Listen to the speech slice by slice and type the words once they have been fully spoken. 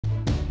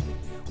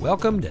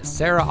Welcome to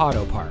Serra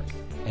Auto Park,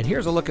 and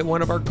here's a look at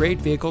one of our great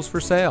vehicles for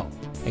sale,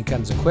 and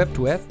comes equipped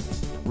with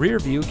rear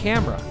view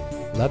camera,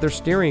 leather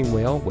steering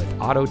wheel with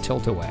auto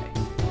tilt-away,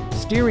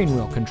 steering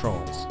wheel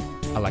controls,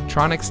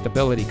 electronic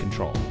stability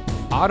control,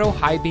 auto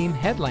high beam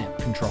headlamp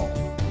control,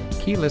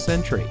 keyless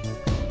entry,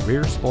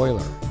 rear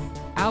spoiler,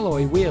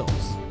 alloy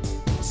wheels,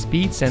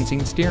 speed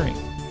sensing steering,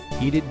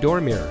 heated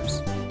door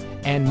mirrors,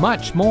 and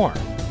much more.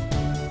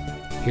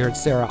 Here at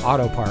Serra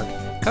Auto Park,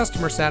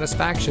 customer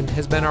satisfaction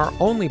has been our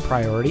only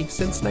priority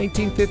since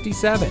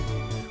 1957.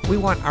 We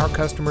want our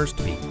customers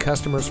to be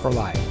customers for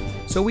life,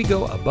 so we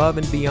go above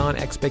and beyond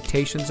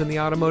expectations in the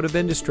automotive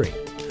industry.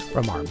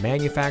 From our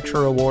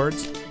manufacturer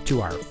awards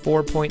to our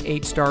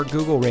 4.8-star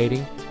Google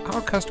rating,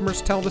 our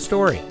customers tell the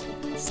story.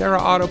 Serra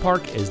Auto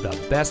Park is the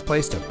best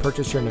place to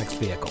purchase your next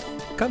vehicle.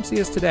 Come see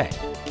us today.